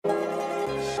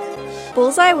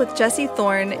Bullseye with Jesse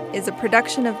Thorne is a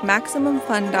production of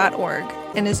MaximumFun.org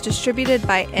and is distributed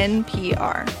by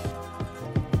NPR.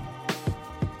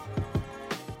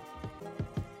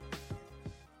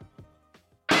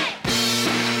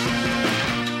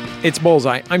 It's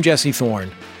Bullseye. I'm Jesse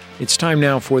Thorne. It's time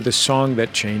now for the song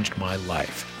that changed my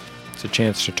life. It's a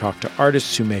chance to talk to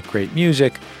artists who make great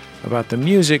music about the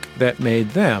music that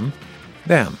made them,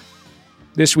 them.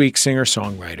 This week,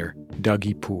 singer-songwriter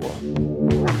Dougie Poole.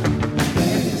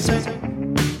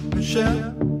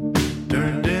 Michelle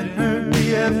turned in her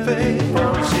DFA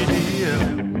for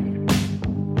CDL,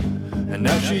 and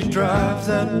now she drives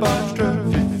that box truck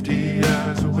 50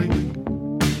 hours a week.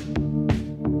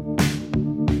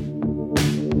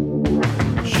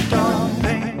 She don't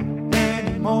paint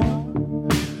anymore,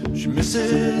 she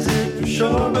misses it for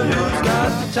sure, but who's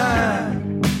got the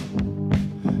time?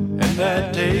 And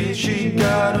that day she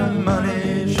got her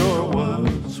money sure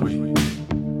was sweet.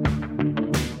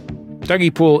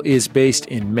 Dougie Poole is based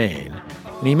in Maine,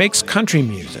 and he makes country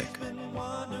music.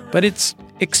 But it's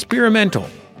experimental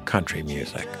country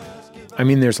music. I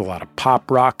mean, there's a lot of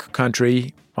pop rock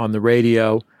country on the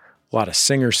radio, a lot of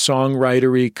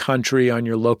singer-songwritery country on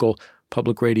your local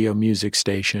public radio music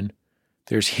station.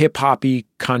 There's hip-hoppy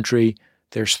country,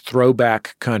 there's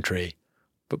throwback country.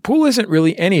 But Poole isn't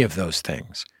really any of those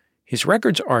things. His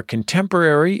records are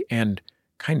contemporary and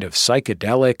kind of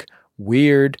psychedelic,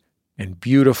 weird and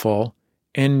beautiful,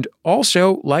 and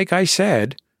also, like I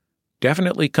said,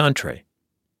 definitely country.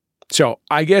 So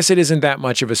I guess it isn't that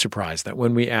much of a surprise that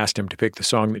when we asked him to pick the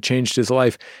song that changed his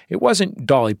life, it wasn't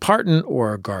Dolly Parton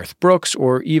or Garth Brooks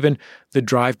or even the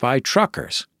Drive-By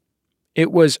Truckers.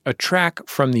 It was a track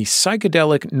from the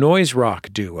psychedelic noise rock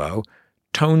duo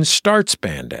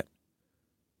Tonstartssbandht.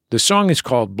 The song is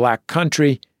called Black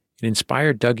Country. It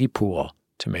inspired Dougie Poole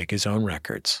to make his own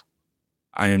records.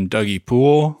 I am Dougie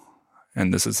Poole,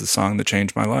 and this is the song that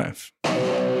changed my life.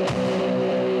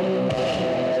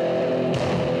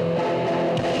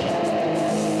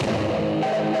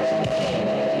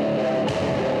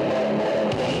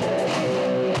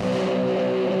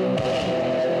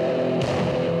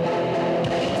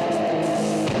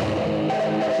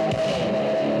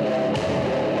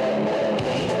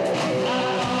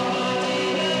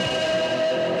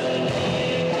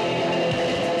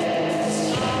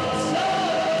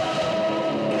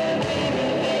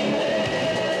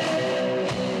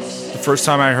 First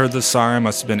time I heard this song, I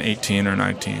must have been 18 or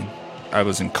 19. I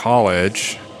was in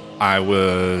college. I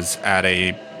was at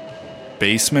a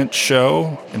basement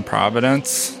show in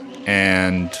Providence.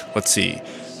 And let's see,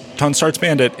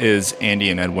 Tonstartssbandht is Andy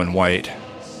and Edwin White.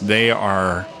 They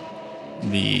are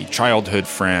the childhood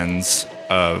friends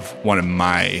of one of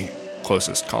my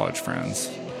closest college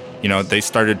friends. You know, they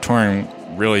started touring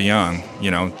really young.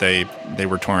 You know, they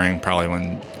were touring probably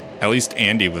when at least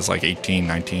Andy was like 18,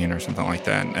 19 or something like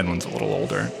that, and Edwin's a little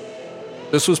older.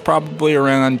 This was probably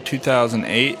around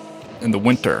 2008 in the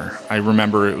winter. I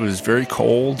remember it was very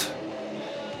cold.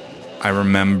 I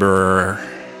remember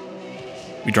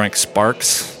we drank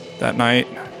Sparks that night.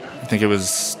 I think it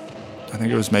was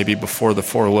maybe before the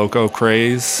Four Loko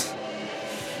craze.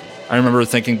 I remember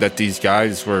thinking that these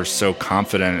guys were so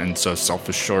confident and so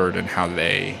self-assured in how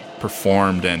they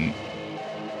performed and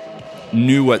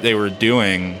knew what they were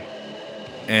doing.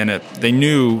 And they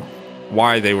knew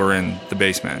why they were in the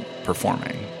basement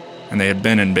performing. And they had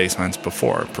been in basements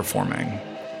before performing.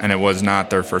 And it was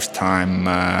not their first time,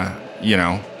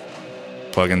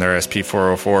 plugging their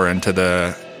SP404 into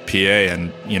the PA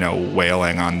and,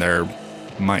 wailing on their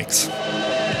mics.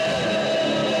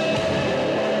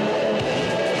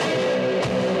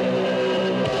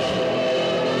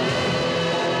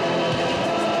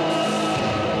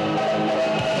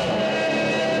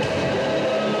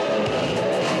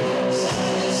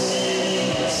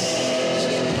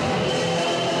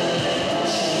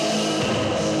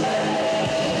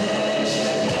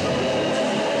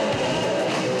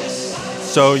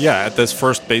 So yeah, at this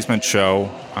first basement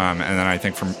show, and then I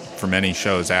think for many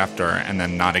shows after, and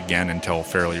then not again until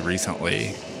fairly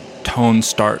recently,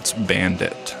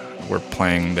 Tonstartssbandht were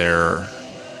playing their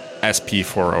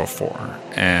SP404,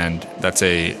 and that's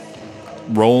a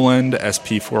Roland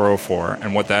SP404,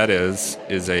 and what that is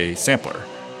a sampler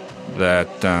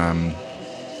that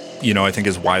I think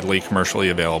is widely commercially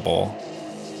available.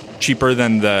 Cheaper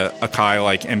than the Akai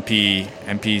like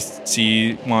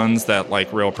MPC ones that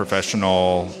like real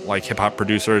professional like hip hop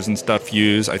producers and stuff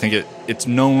use. I think it's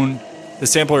known, the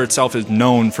sampler itself is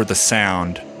known for the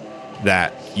sound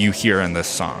that you hear in this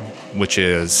song, which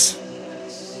is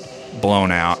blown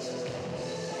out,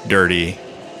 dirty,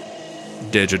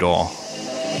 digital.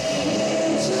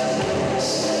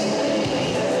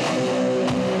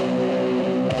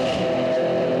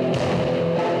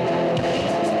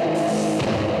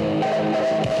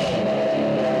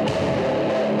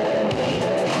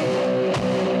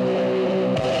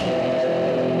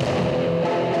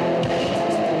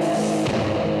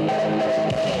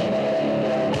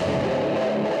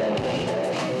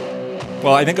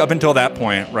 Well, I think up until that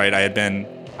point, right,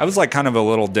 I was like kind of a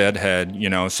little deadhead, you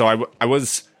know, so I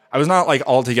was not like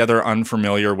altogether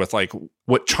unfamiliar with like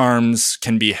what charms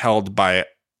can be held by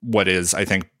what is, I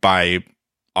think, by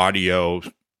audio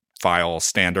file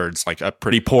standards, like a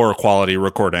pretty poor quality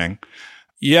recording.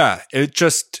 Yeah,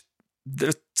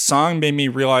 the song made me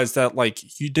realize that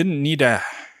like you didn't need to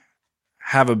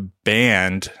have a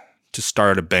band to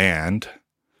start a band.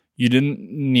 You didn't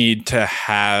need to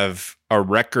have a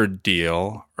record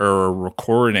deal or a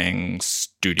recording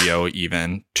studio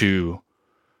even to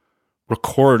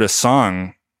record a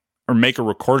song or make a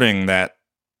recording that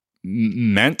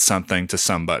meant something to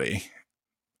somebody.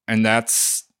 And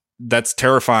that's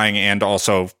terrifying and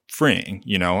also freeing,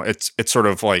 you know. It's sort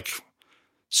of like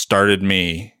started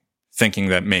me thinking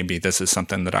that maybe this is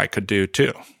something that I could do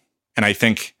too. And I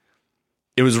think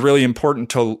it was really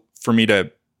important for me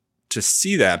to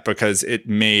see that, because it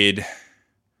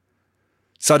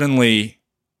suddenly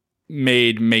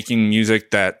made making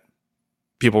music that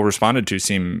people responded to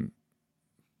seem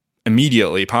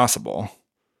immediately possible,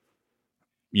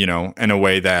 you know, in a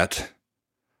way that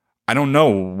I don't know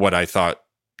what I thought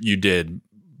you did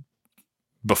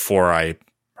before I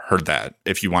heard that,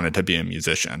 if you wanted to be a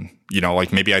musician, you know,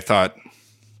 like maybe I thought,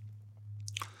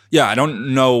 yeah, I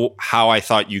don't know how I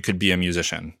thought you could be a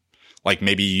musician. Like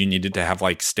maybe you needed to have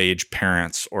like stage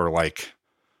parents I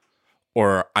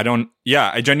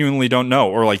genuinely don't know.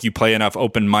 Or like you play enough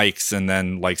open mics and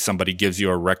then like somebody gives you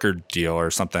a record deal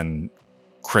or something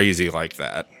crazy like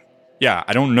that. Yeah,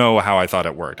 I don't know how I thought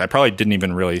it worked. I probably didn't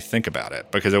even really think about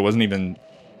it because it wasn't even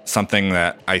something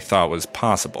that I thought was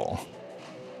possible.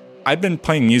 I'd been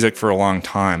playing music for a long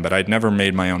time, but I'd never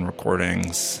made my own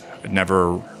recordings. I'd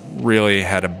never really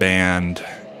had a band.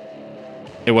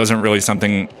 It wasn't really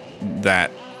something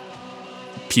that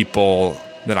people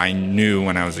that I knew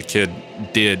when I was a kid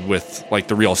did with like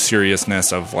the real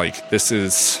seriousness of like, this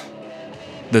is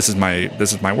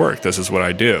my work. This is what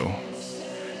I do.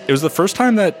 It was the first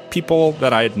time that people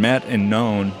that I had met and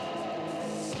known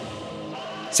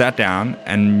sat down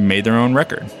and made their own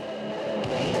record.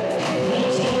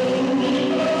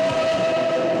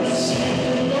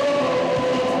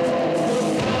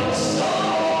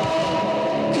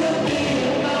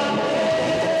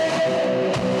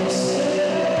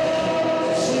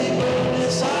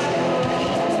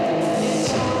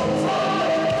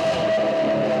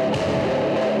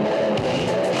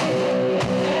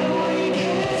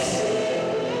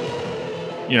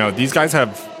 You know, these guys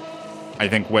have, I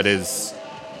think, what is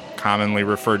commonly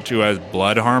referred to as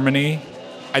blood harmony.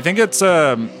 I think it's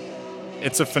a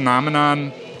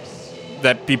phenomenon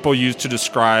that people use to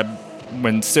describe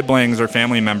when siblings or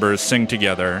family members sing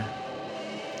together.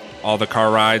 All the car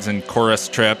rides and chorus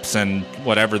trips and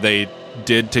whatever they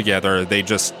did together, they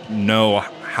just know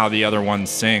how the other one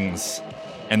sings,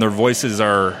 and their voices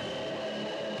are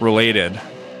related,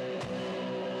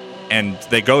 and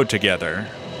they go together.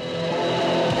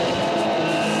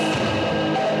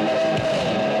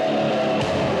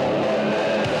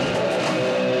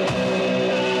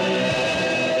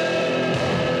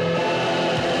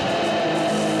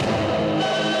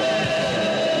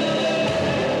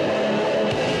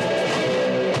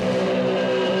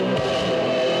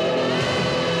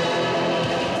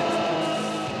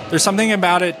 There's something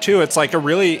about it too. It's like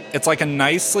a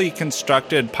nicely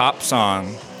constructed pop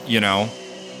song, you know,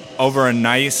 over a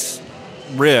nice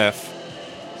riff,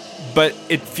 but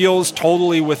it feels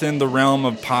totally within the realm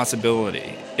of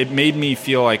possibility. It made me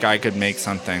feel like I could make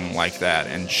something like that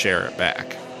and share it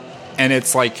back. And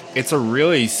it's a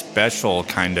really special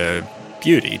kind of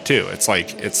beauty too. It's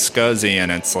like, it's scuzzy and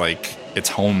it's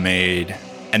homemade,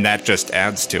 and that just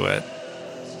adds to it.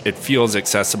 It feels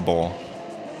accessible.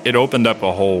 It opened up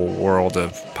a whole world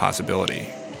of possibility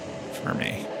for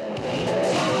me.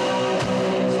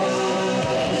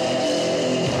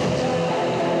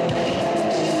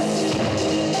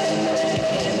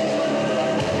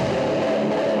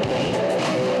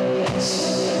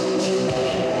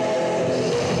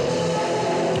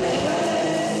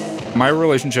 My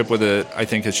relationship with it, I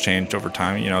think, has changed over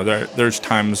time. You know,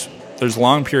 there's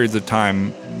long periods of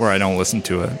time where I don't listen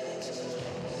to it.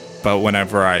 But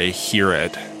whenever I hear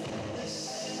it,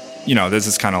 you know, this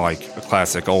is kind of like a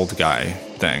classic old guy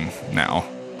thing now.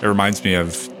 It reminds me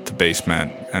of the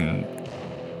basement and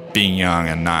being young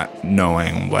and not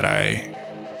knowing what I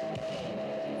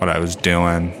was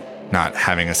doing, not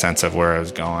having a sense of where I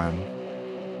was going.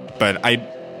 But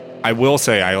I will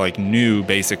say I knew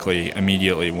basically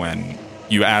immediately when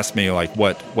you asked me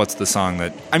what's the song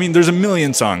that, I mean, there's a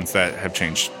million songs that have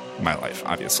changed my life,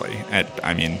 obviously.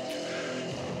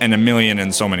 And a million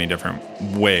in so many different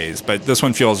ways, but this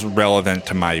one feels relevant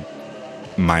to my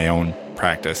my own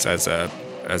practice as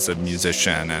a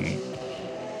musician, and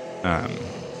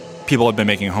people have been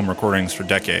making home recordings for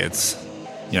decades.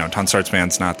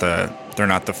 Tonstartssbandht's they're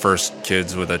not the first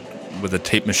kids with a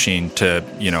tape machine to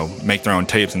make their own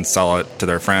tapes and sell it to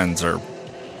their friends or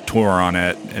tour on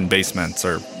it in basements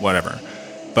or whatever.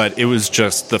 But it was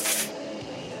just the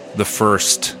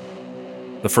first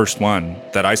one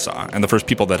that I saw, and the first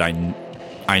people that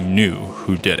I knew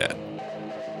who did it.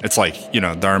 It's like,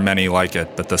 there are many like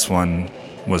it, but this one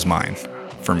was mine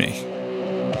for me.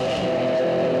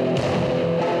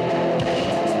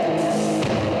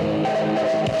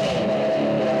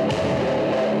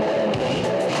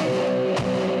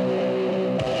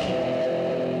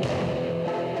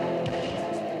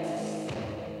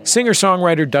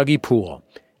 Singer-songwriter Dougie Poole.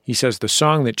 He says the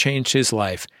song that changed his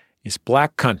life is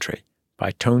Black Country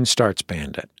by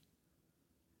Tonstartssbandht.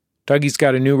 Dougie's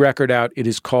got a new record out. It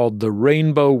is called The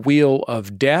Rainbow Wheel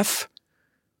of Death.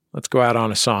 Let's go out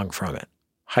on a song from it.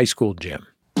 High School Gym.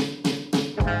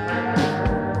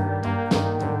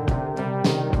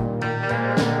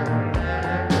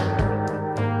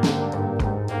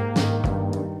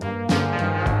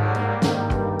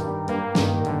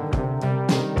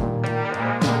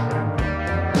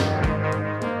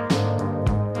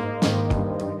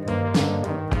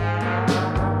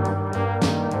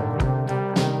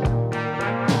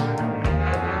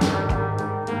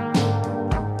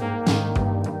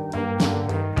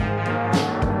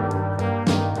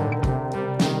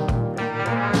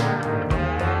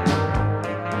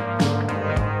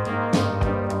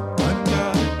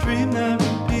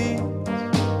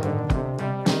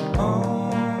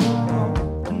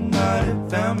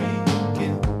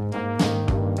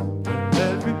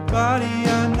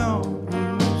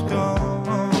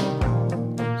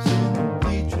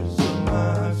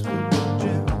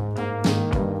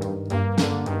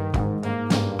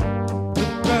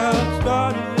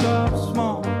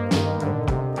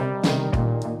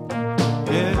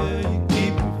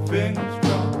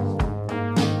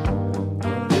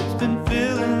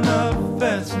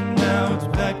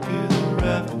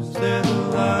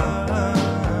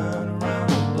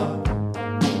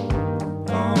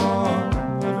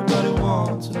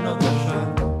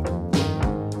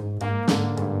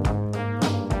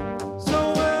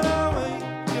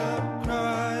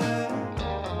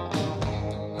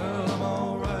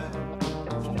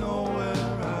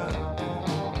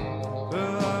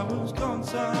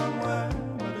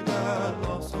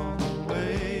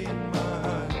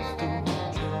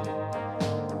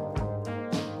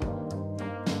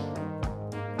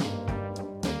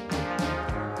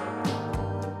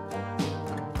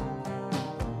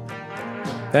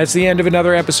 That's the end of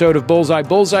another episode of Bullseye.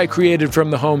 Bullseye created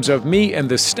from the homes of me and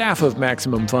the staff of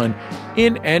Maximum Fun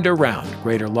in and around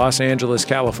greater Los Angeles,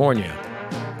 California.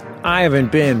 I haven't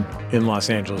been in Los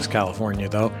Angeles, California,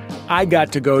 though. I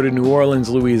got to go to New Orleans,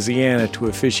 Louisiana to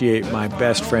officiate my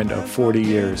best friend of 40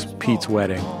 years, Pete's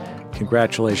wedding.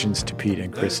 Congratulations to Pete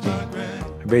and Christine.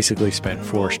 I basically spent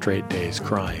 4 straight days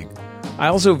crying. I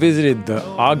also visited the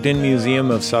Ogden Museum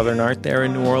of Southern Art there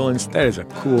in New Orleans. That is a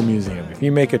cool museum. If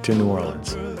you make it to New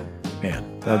Orleans,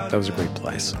 man, that was a great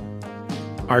place.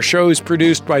 Our show is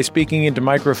produced by Speaking Into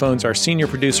Microphones. Our senior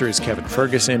producer is Kevin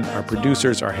Ferguson. Our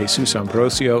producers are Jesus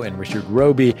Ambrosio and Richard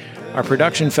Roby. Our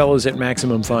production fellows at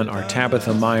Maximum Fun are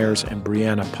Tabitha Myers and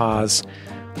Brianna Paz.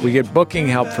 We get booking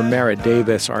help from Merritt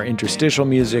Davis. Our interstitial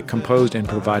music composed and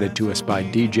provided to us by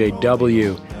DJ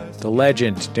W, the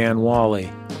legend Dan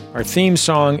Wally. Our theme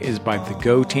song is by the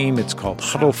Go Team. It's called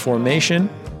Huddle Formation.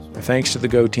 Thanks to the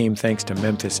Go Team, thanks to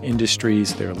Memphis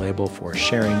Industries, their label, for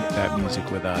sharing that music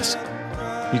with us.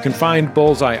 You can find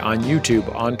Bullseye on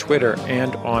YouTube, on Twitter,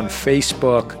 and on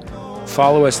Facebook.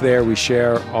 Follow us there. We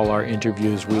share all our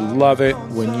interviews. We love it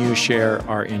when you share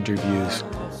our interviews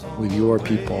with your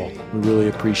people. We really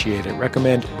appreciate it.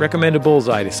 Recommend a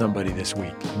Bullseye to somebody this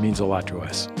week. It means a lot to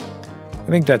us. I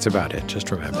think that's about it.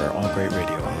 Just remember, all great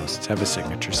radio hosts have a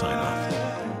signature sign-off.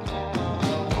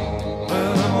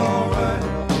 Well, I'm alright,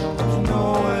 but you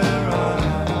know where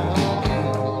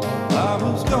I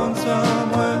was gone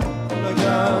somewhere, but I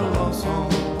got lost on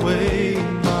the way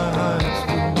in my high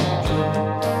school gym.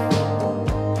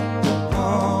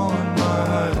 On my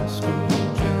high school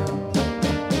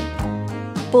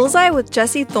gym. Bullseye with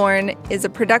Jesse Thorne is a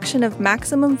production of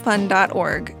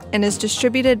MaximumFun.org and is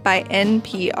distributed by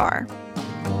NPR.